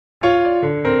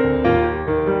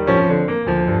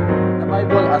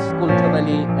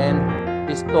culturally and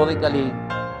historically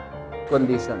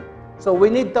conditioned. So we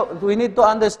need to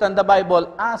understand the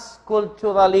Bible as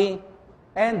culturally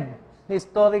and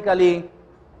historically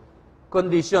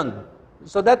conditioned.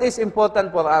 So that is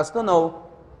important for us to know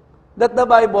that the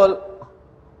Bible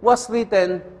was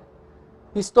written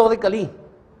historically.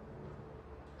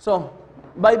 So,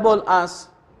 Bible as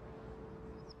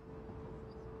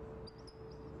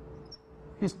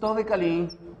historically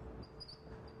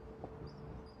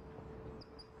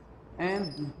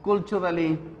and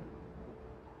culturally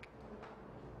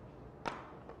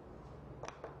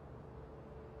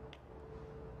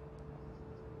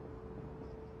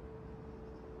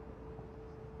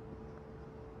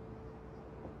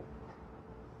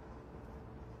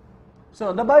So,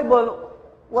 the Bible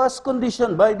was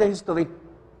conditioned by the history.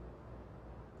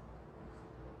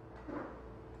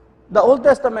 The Old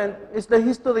Testament is the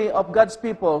history of God's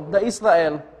people, the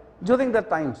Israel, during that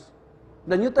times.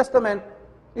 The New Testament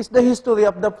is the history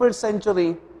of the first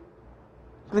century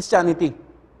Christianity.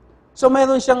 So,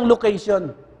 meron siyang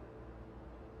location.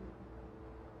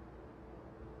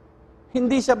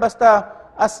 Hindi siya basta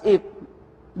as if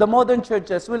the modern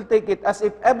churches will take it as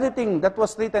if everything that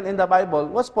was written in the Bible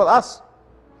was for us.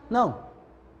 No.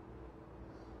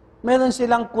 Meron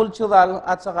silang cultural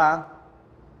at saka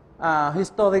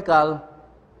historical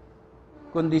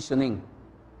conditioning,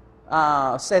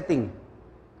 setting.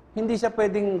 Hindi siya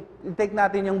pwedeng i-take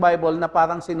natin yung Bible na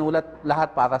parang sinulat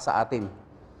lahat para sa atin.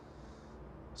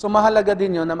 So mahalaga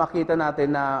din yun na makita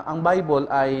natin na ang Bible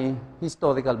ay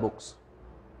historical books.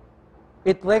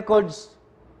 It records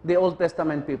the Old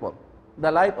Testament people,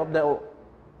 the life of the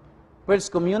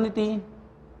first community,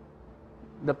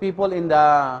 the people in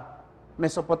the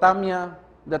Mesopotamia,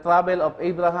 the travel of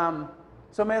Abraham.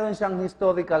 So meron siyang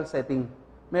historical setting.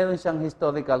 Meron siyang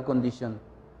historical condition.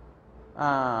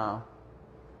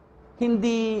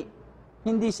 Hindi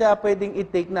siya pwedeng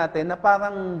i-take natin na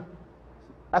parang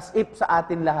as if sa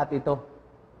atin lahat ito.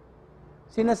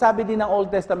 Sinasabi din ng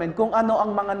Old Testament kung ano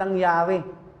ang mga nangyari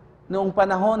noong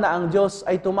panahon na ang Diyos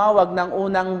ay tumawag ng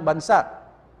unang bansa.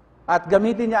 At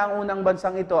gamitin niya ang unang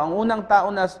bansang ito. Ang unang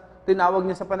tao na tinawag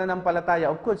niya sa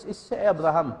pananampalataya, of course, is si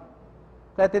Abraham.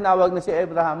 Kaya tinawag na si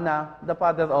Abraham na the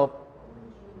father of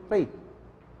faith.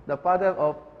 The father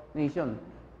of nation.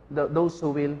 Those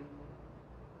who will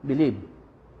believe.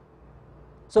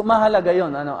 So mahalaga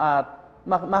yon, at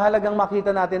mahalagang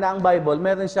makita natin na ang Bible,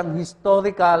 meron siyang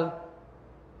historical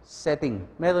setting.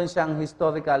 Meron siyang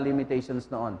historical limitations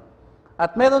noon.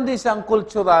 At meron din siyang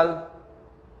cultural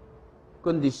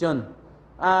condition.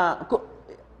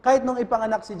 Kahit nung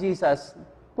ipanganak si Jesus,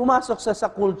 pumasok sa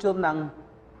culture ng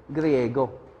Griego,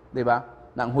 di ba?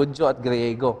 Ng Hudyo at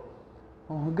Griego.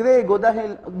 Griego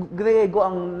dahil Griego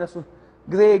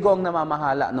ang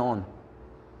namamahala noon.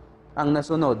 Ang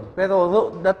nasunod. Pero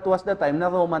that was the time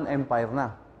na Roman Empire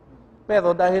na.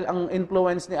 Pero dahil ang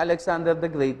influence ni Alexander the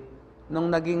Great, nung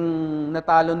naging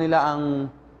natalo nila ang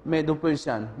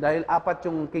Medo-Persian, dahil apat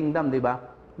yung kingdom, di ba?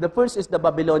 The first is the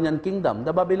Babylonian kingdom.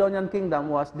 The Babylonian kingdom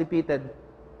was defeated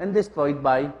and destroyed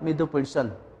by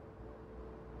Medo-Persian.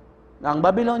 Ang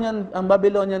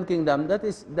Babylonian kingdom, that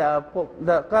is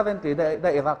currently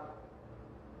the Iraq.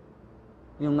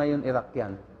 Yung ngayon Iraq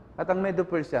yan. At ang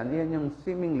Medo-Persian, yan yung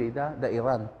seemingly the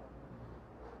Iran.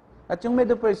 At yung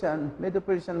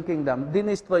Medo-Persian kingdom,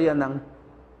 dinestroy yan ng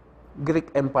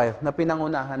Greek Empire na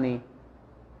pinangunahan ni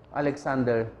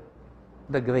Alexander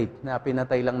the Great, na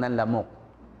pinatay lang ng lamok.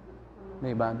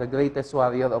 Diba? The greatest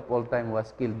warrior of all time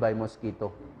was killed by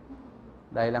mosquito.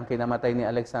 Dahil ang kinamatay ni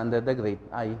Alexander the Great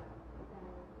ay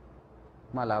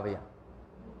malaria.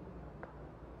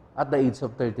 At the age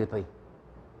of 33.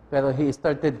 Pero he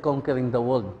started conquering the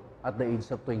world at the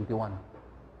age of 21.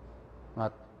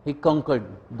 At he conquered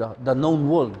the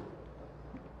known world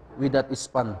with that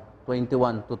span,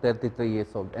 21 to 33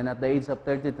 years old. And at the age of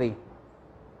 33,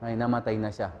 ay namatay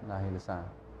na siya dahil sa...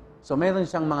 So, meron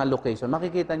siyang mga location.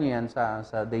 Makikita niyo yan sa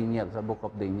Daniel, sa Book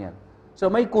of Daniel.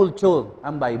 So, may culture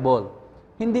ang Bible.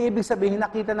 Hindi ibig sabihin,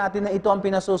 nakita natin na ito ang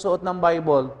pinasusuot ng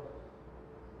Bible,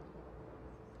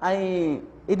 ay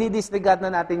i-disregard na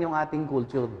natin yung ating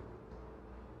culture.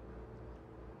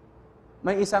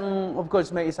 Of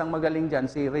course, may isang magaling dyan,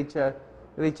 si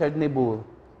Richard Niebuhr,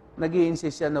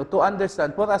 nag-i-insist siya, to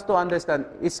understand, for us to understand,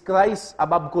 is Christ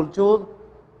above culture?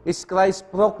 Is Christ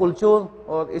pro-culture?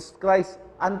 Or is Christ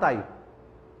anti?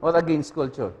 Or against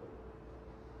culture?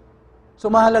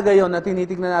 So mahalaga yon na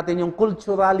tinitignan natin yung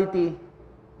culturality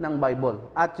ng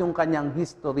Bible at yung kanyang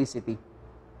historicity.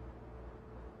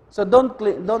 So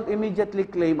don't immediately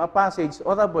claim a passage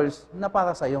or a verse na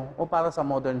para sa iyo o para sa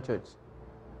modern church.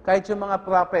 Kahit yung mga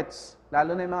prophets,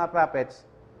 lalo na yung mga prophets,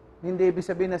 Hindi ibig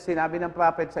sabihin na sinabi ng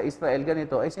prophet sa Israel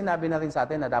ganito, ay sinabi na rin sa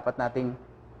atin na dapat nating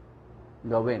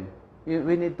gawin.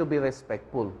 We need to be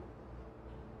respectful.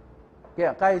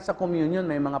 Kaya kahit sa communion,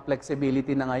 may mga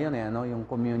flexibility na ngayon, yung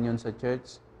communion sa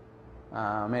church.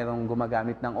 Mayroong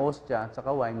gumagamit ng ostia at saka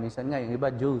wine. Minsan nga, yung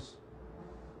iba, juice.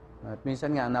 At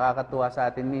minsan nga, nakakatuwa sa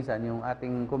atin minsan, yung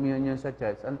ating communion sa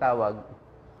church, ang tawag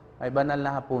ay banal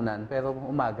na hapunan, pero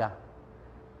umaga.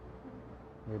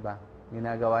 Diba?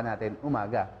 Ginagawa natin,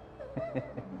 umaga.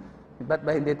 Ba't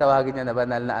ba hindi tawagin niya na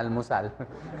banal na almusal?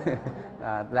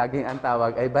 At laging ang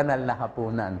tawag ay banal na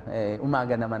hapunan.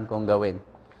 Umaga naman kung gawin.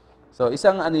 So,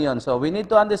 isang ano yun. So, we need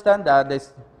to understand that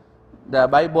the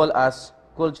Bible as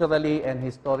culturally and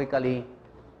historically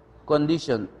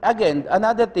conditioned. Again,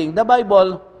 another thing, the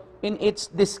Bible in its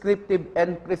descriptive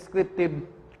and prescriptive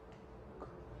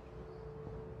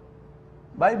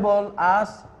Bible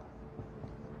as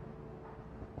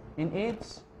in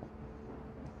its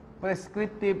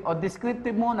prescriptive o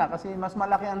descriptive muna kasi mas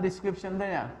malaki ang description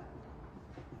din niya.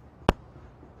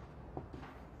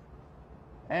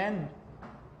 And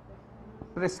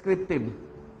prescriptive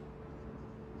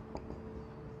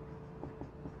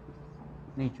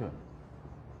nature.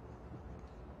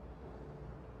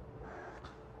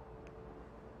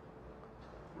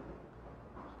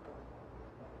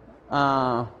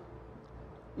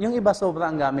 Yung iba sobra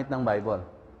ang gamit ng Bible.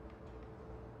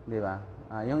 Di ba?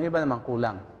 Yung iba naman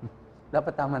kulang.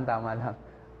 Dapat tama-tama lang.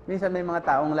 Minsan may mga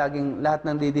taong laging lahat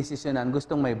ng didesisyonan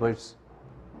gustong may verse.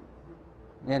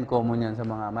 Yan, common yan sa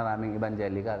mga maraming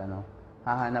evangelical.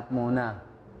 Hahanap muna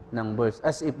ng verse.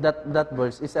 As if that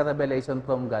verse is a revelation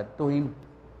from God to him.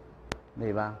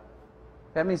 Di ba?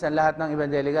 Kaya minsan lahat ng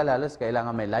evangelical halos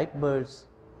kailangan may life verse.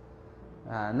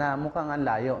 Na mukhang ang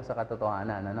layo sa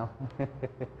katotohanan.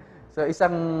 So,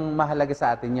 isang mahalaga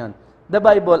sa atin yon. The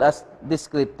Bible as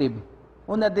descriptive.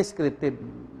 Una, descriptive.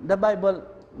 The Bible,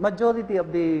 majority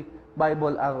of the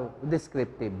Bible are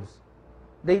descriptives.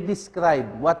 They describe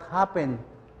what happened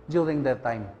during their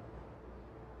time.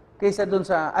 Kaysa dun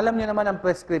sa, alam niyo naman ang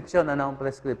prescription, ang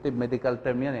prescriptive, medical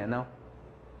term yan,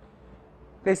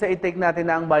 Kaysa i-take natin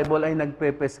na ang Bible ay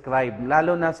nagpe-prescribe.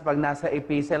 Lalo na pag nasa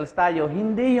epistles tayo,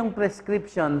 hindi yung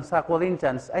prescription sa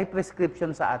Corinthians ay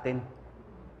prescription sa atin.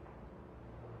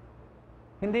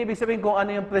 Hindi ibig sabihin kung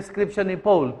ano yung prescription ni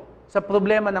Paul sa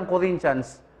problema ng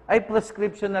Corinthians, ay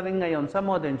prescription na rin ngayon sa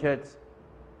modern church.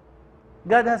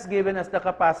 God has given us the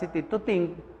capacity to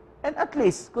think and at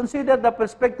least consider the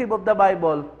perspective of the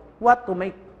Bible,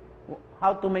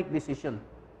 how to make decision,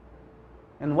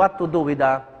 and what to do with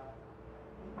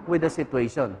the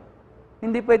situation.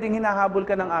 Hindi pwedeng hinahabol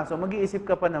ka ng aso, mag-iisip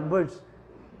ka pa ng birds.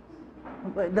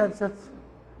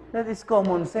 That is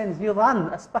common sense. You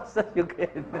run as fast as you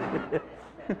can.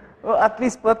 Or at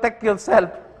least protect yourself.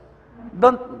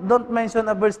 Don't mention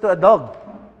a bird to a dog.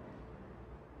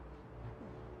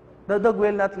 The dog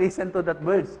will not listen to that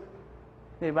bird.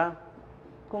 Diba?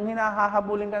 Kung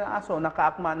hinahahabulin ka ng aso,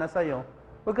 nakaakma na sa'yo,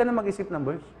 huwag ka na mag-isip ng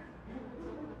birds.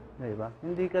 Diba?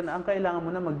 Hindi ka na, ang kailangan mo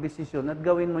na magdesisyon at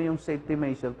gawin mo yung safety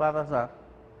measure para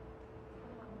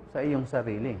sa iyong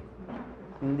sarili.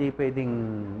 Hindi pwedeng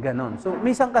ganon. So,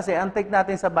 minsan kasi, ang take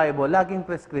natin sa Bible, laging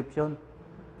prescription.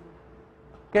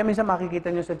 Kaya minsan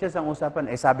makikita nyo sa church ang usapan,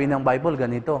 sabi ng Bible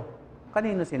ganito.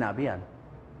 Kanino sinabi yan?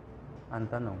 Ang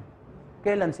tanong.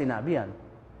 Kailan sinabi yan?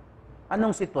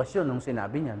 Anong sitwasyon nung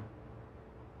sinabi niyan?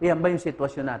 Iyan ba yung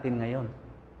sitwasyon natin ngayon?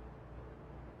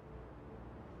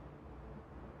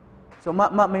 So,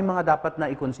 may mga dapat na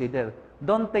i-consider.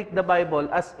 Don't take the Bible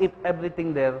as if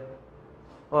everything there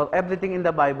or everything in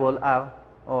the Bible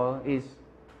is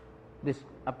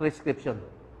a prescription.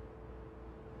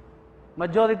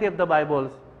 Majority of the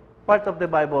Bibles, part of the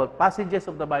Bible,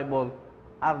 passages of the Bible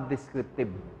are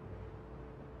descriptive.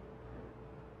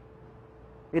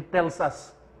 It tells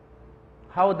us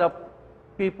how the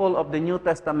people of the New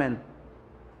Testament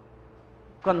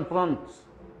confronts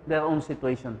their own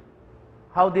situation.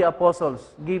 How the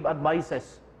apostles give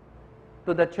advices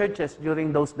to the churches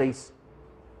during those days.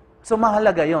 So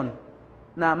mahalaga yon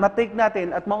na matake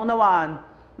natin at maunawaan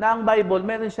na ang Bible,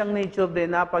 meron siyang nature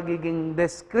din na pagiging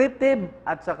descriptive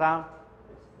at saka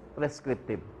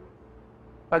prescriptive.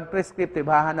 Pag prescriptive,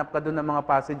 hahanap ka doon ng mga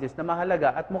passages na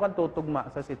mahalaga at mukhang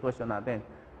tutugma sa sitwasyon natin.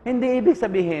 Hindi ibig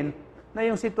sabihin na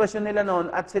yung sitwasyon nila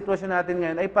noon at sitwasyon natin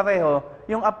ngayon ay pareho,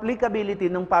 yung applicability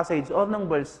ng passage or ng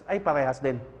verse ay parehas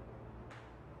din.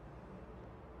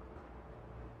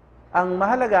 Ang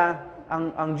mahalaga,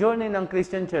 ang journey ng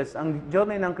Christian church, ang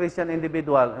journey ng Christian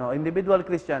individual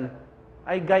Christian,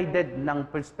 ay guided ng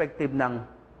perspective ng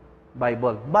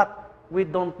Bible. But we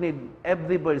don't need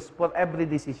every verse for every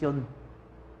decision.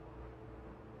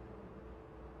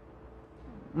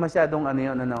 masyadong ano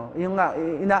yun, ano. Yung nga,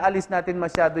 inaalis natin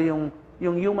masyado yung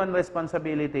human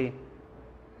responsibility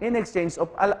in exchange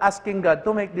of asking God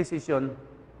to make decision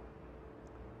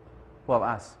for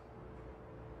us.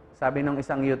 Sabi ng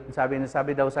isang youth,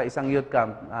 sabi daw sa isang youth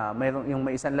camp, may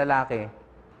isang lalaki,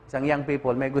 isang young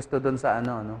people, may gusto doon sa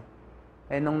ano.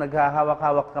 Eh nung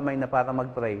naghahawak-hawak kamay na para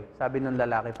mag-pray, sabi ng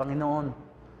lalaki, Panginoon,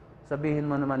 sabihin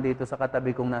mo naman dito sa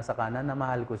katabi kong nasa kanan na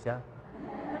mahal ko siya.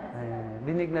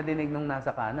 Dinig na dinig nung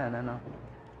nasa kanan, ano.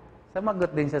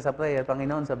 Samagot din siya sa prayer,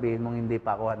 Panginoon, sabihin mong hindi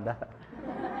pa ako handa.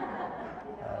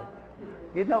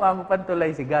 Ginawa mo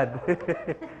pantulay si God.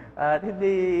 At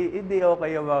hindi okay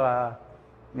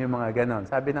yung mga ganon.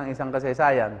 Sabi ng isang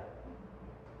kasaysayan,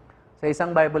 sa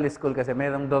isang Bible school kasi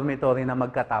mayroong dormitory na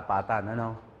magkatapatan,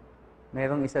 ano.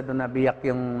 Mayroong isa doon na biyak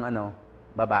yung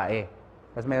babae.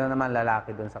 Tapos mayroon naman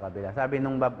lalaki doon sa kabila. Sabi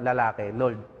nung lalaki,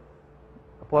 Lord,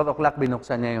 4 o'clock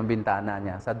binuksan niya yung bintana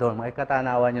niya sa dorm. Ay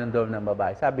katanawan yung dorm ng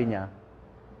babae. Sabi niya,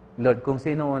 Lord, kung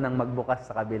sino unang magbukas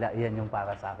sa kabila, yan yung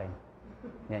para sa akin.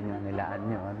 Yan yung nilaan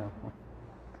niyo.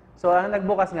 So, ang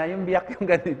nagbukas nga, yung biyak yung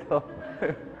ganito.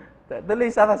 Tuloy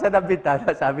sara sa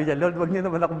bintana. Sabi niya, Lord, wag niyo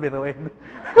naman akong biruin.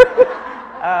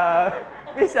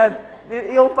 Minsan,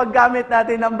 yung paggamit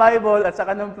natin ng Bible at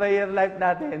saka ng prayer life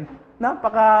natin,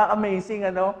 napaka-amazing,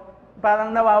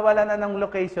 Parang nawawala na ng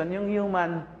location yung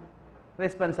human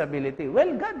responsibility.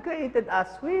 Well, God created us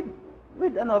with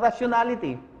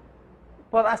rationality.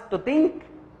 For us to think,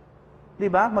 di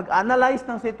ba? Mag-analyze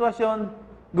ng sitwasyon,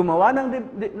 gumawa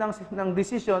ng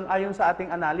decision ayon sa ating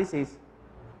analysis,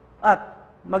 at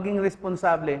maging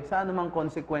responsable sa anumang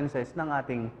consequences ng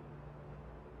ating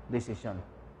decision.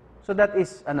 So that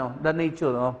is the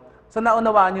nature. So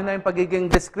naunawaan nyo na yung pagiging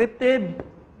descriptive.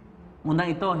 Muna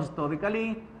ito,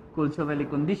 historically, culturally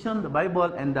conditioned, the Bible,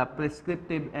 and the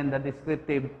prescriptive and the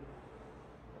descriptive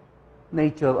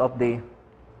nature of the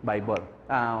Bible.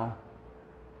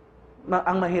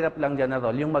 Ang mahirap lang dyan na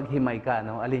role, yung maghimay ka,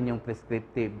 alin yung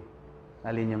prescriptive,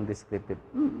 alin yung descriptive.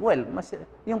 Well,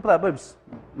 yung Proverbs,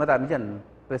 marami dyan,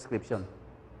 prescription.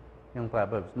 Yung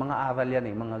Proverbs. Mga aral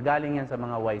yan mga galing yan sa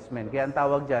mga wise men. Kaya ang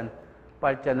tawag dyan,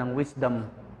 part yan ng wisdom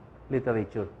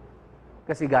literature.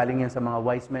 Kasi galing yan sa mga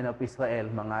wise men of Israel,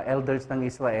 mga elders ng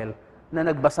Israel, na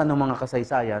nagbasa ng mga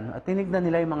kasaysayan at tinignan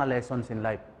nila yung mga lessons in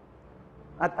life.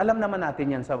 At alam naman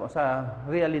natin yan sa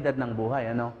realidad ng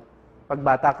buhay.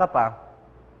 Pagbata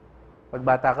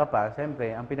ka pa,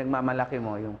 siyempre, ang pinagmamalaki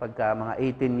mo, yung pagka mga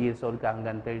 18 years old ka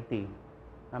hanggang 30,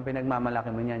 ang pinagmamalaki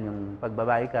mo niyan, yung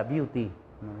pagbabae ka, beauty.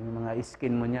 Yung mga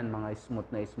skin mo niyan, mga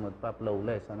smooth pa,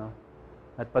 flawless.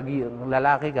 At pag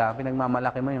lalaki ka,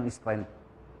 pinagmamalaki mo yung strength.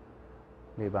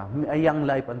 Diba? A young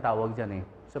life ang tawag dyan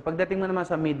So pagdating mo naman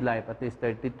sa midlife, at least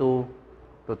 32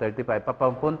 to 35,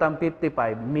 papuntang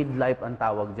 55, midlife ang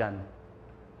tawag dyan.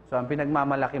 So ang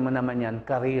pinagmamalaki mo naman yan,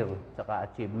 career, saka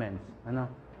achievements.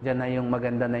 Diyan na yung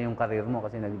maganda na yung career mo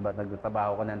kasi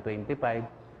nagtrabaho ka ng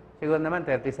 25. Siguro naman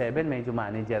 37, medyo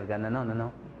manager ka na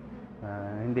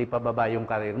hindi pa baba yung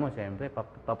career mo, siyempre,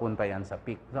 papunta yan sa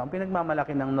peak. So, ang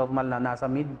pinagmamalaki ng normal na nasa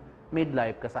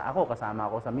midlife, kasama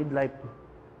ako sa midlife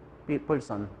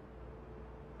person,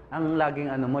 ang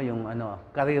laging yung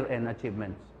career and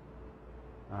achievements.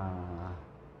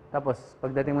 Tapos,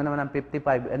 pagdating mo naman ng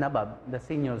 55 and above, the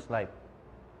senior's life.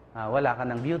 Wala ka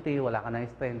ng beauty, wala ka ng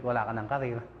strength, wala ka ng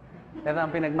career. Pero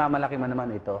ang pinagmamalaki mo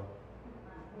naman ito,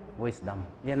 wisdom.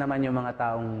 Yan naman yung mga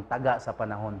taong taga sa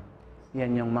panahon.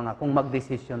 Yan yung mga, kung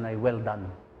mag-decision ay well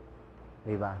done.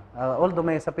 Diba? Although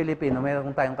sa Pilipino,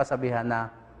 mayroon tayong kasabihan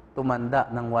na tumanda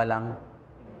ng walang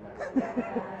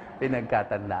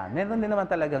pinagkatandaan. Meron din naman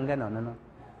talagang gano'n.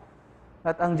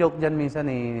 At ang joke dyan minsan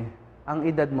ang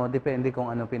edad mo, depende kung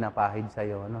ano pinapahid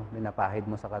sa'yo. Pinapahid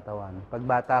mo sa katawan. Pag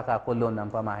bata ka, kulon ang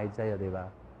pamahid sa'yo, di ba?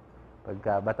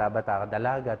 Pagka bata-bata ka,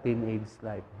 dalaga, teenage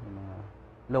life,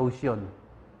 lotion.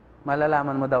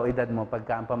 Malalaman mo daw edad mo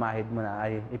pagka ang pamahid mo na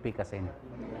ay ipikasin.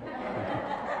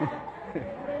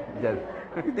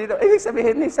 Dito, ibig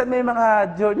sabihin, minsan may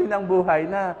mga journey ng buhay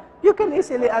na you can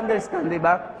easily understand, di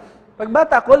ba? Pag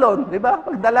bata, kulon, di ba?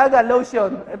 Pag dalaga,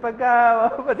 lotion. Pagka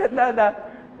matanda na,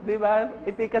 di ba?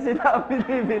 Ipikasin na ang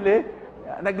binibili.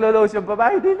 Naglo-lotion pa ba?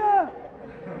 Hindi na.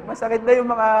 Masakit na yung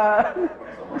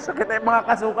mga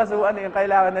kasu-kasuan. Yung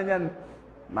kailangan na yan.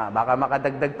 Baka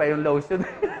makadagdag pa yung lotion.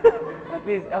 At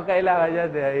least, ang kailangan niya,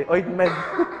 ointment.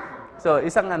 So,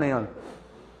 isang yun.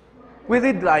 We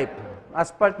read life. As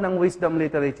part ng wisdom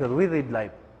literature, we read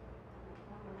life.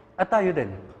 At tayo din,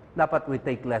 dapat we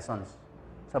take lessons.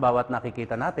 Sa bawat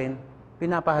nakikita natin,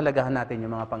 pinapahalagahan natin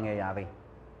yung mga pangyayari.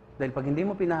 Dahil pag hindi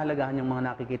mo pinahalagahan yung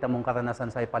mga nakikita mong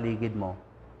karanasan sa paligid mo,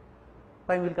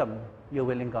 time will come, you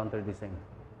will encounter the same.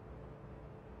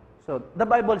 So, the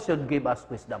Bible should give us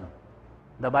wisdom.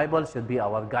 The Bible should be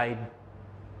our guide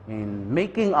in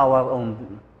making our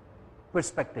own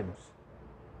perspectives.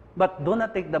 But do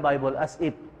not take the Bible as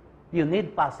if you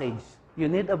need passage, you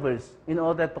need a verse in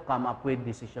order to come up with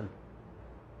decision.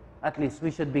 At least we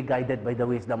should be guided by the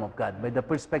wisdom of God, by the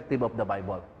perspective of the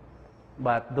Bible.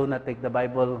 But do not take the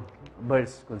Bible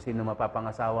verse kung sino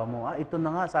mapapangasawa mo. Ito na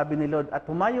nga, sabi ni Lord, at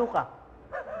humayo ka.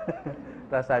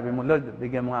 Tapos sabi mo, Lord,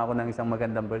 bigyan mo nga ako ng isang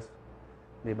magandang verse.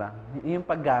 Diba? Yung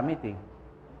paggamit eh.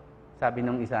 Sabi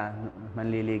nung isa,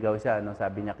 manliligaw siya, no?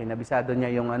 Sabi niya, kinabisado niya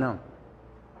yung ano,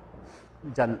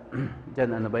 John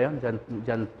ano ba yun?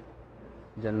 John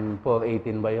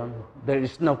 4:18 ba yun? There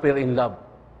is no fear in love.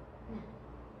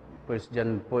 First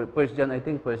John, I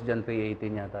think, 1 John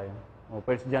 3:18 yata yun. O,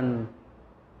 1 John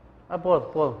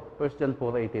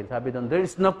 4:18. Sabi doon, there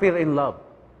is no fear in love.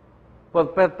 For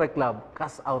perfect love,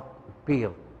 cast out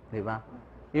fear. Di ba?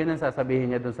 Yun ang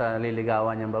sasabihin niya doon sa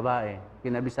liligawan niyang babae.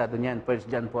 Kinabisado niyan, 1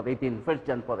 John 4:18, 1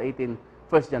 John 4:18,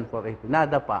 1 John 4:18.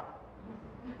 Nada pa.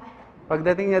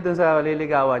 Pagdating niya doon sa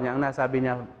liligawan niya, ang nasabi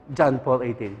niya, John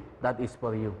 4:18, that is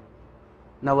for you.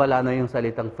 Nawala na yung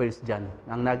salitang 1 John.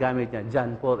 Ang nagamit niya,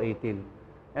 John 4:18.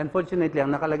 Unfortunately,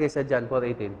 ang nakalagay sa John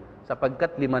 4:18,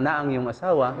 sapagkat 5 na ang iyong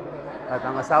asawa, at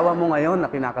ang asawa mo ngayon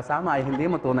na kinakasama ay hindi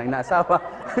mo tunay na asawa.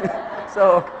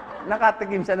 So,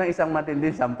 nakatikim siya ng isang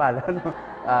matinding sampalan.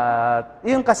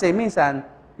 Yung kasi minsan,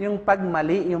 yung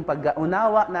pagmali, yung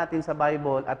pag-unawa natin sa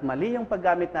Bible at mali yung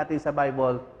paggamit natin sa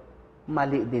Bible,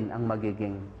 mali din ang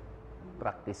magiging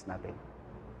practice natin.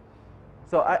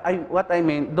 So, what I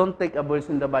mean, don't take a verse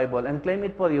in the Bible and claim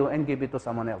it for you and give it to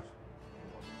someone else.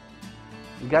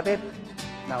 Got it?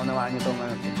 Naunawaan niyo itong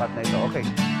part na ito. Okay.